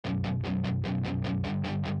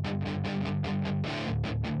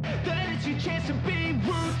your chance to be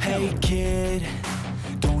ruthless. Hey kid,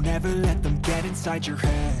 don't ever let them get inside your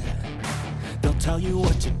head. They'll tell you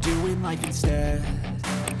what to do in life instead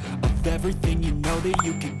of everything you know that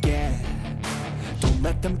you could get. Don't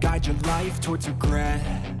let them guide your life towards regret.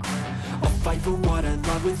 I'll fight for what I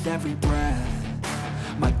love with every breath.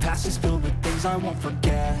 My past is filled with things I won't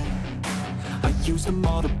forget. I use them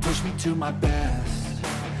all to push me to my best.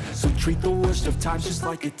 So treat the worst of times just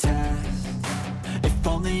like a test. If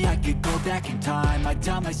only I could go back in time, I'd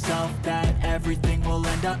tell myself that everything will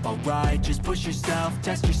end up alright. Just push yourself,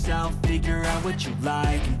 test yourself, figure out what you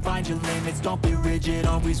like, and find your limits, don't be rigid,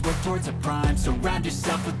 always work towards a prime. Surround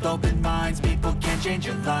yourself with open minds, people can change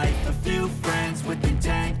your life. A few friends with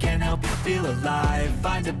intent can help you feel alive.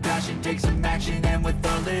 Find a passion, take some action, and with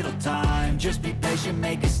a little time, just be patient,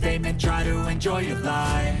 make a statement, try to enjoy your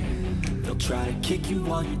life. They'll try to kick you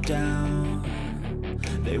while you're down.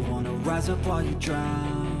 They wanna rise up while you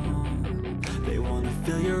drown. They wanna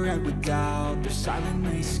fill your head with doubt. They're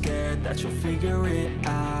silently scared that you'll figure it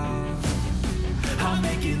out. I'll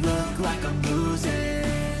make it look like I'm losing,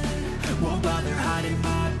 won't bother hiding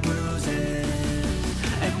my bruises.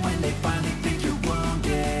 And when they finally think you're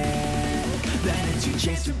wounded, then it's your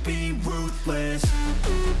chance to be ruthless.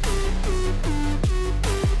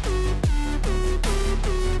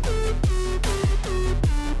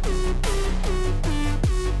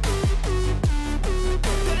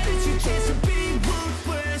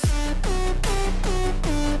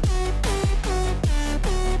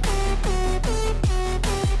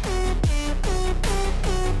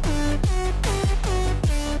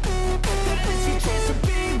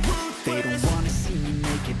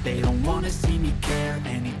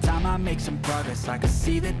 Make some progress, I can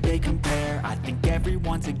see that they compare. I think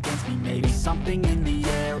everyone's against me, maybe something in the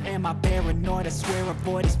air. Am I paranoid? I swear a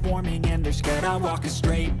void is forming and they're scared. I walk a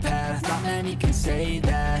straight path, not many can say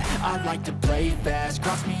that. I like to play fast,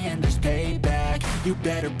 cross me and there's payback. You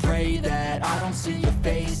better pray that I don't see your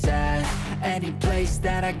face at any place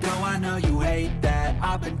that I go. I know you hate that.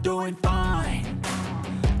 I've been doing fine,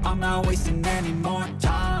 I'm not wasting any more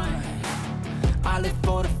time. I live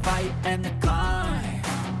for the fight and the climb.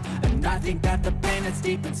 And I think that the pain that's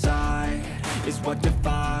deep inside is what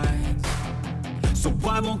defines. So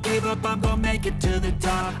I won't give up, I'm gonna make it to the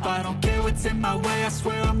top. I don't care what's in my way, I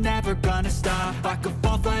swear I'm never gonna stop. I could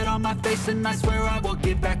fall flat on my face and I swear I will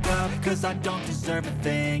get back up. Cause I don't deserve a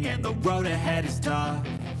thing and the road ahead is tough.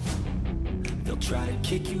 They'll try to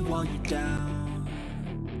kick you while you're down.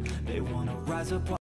 They wanna rise up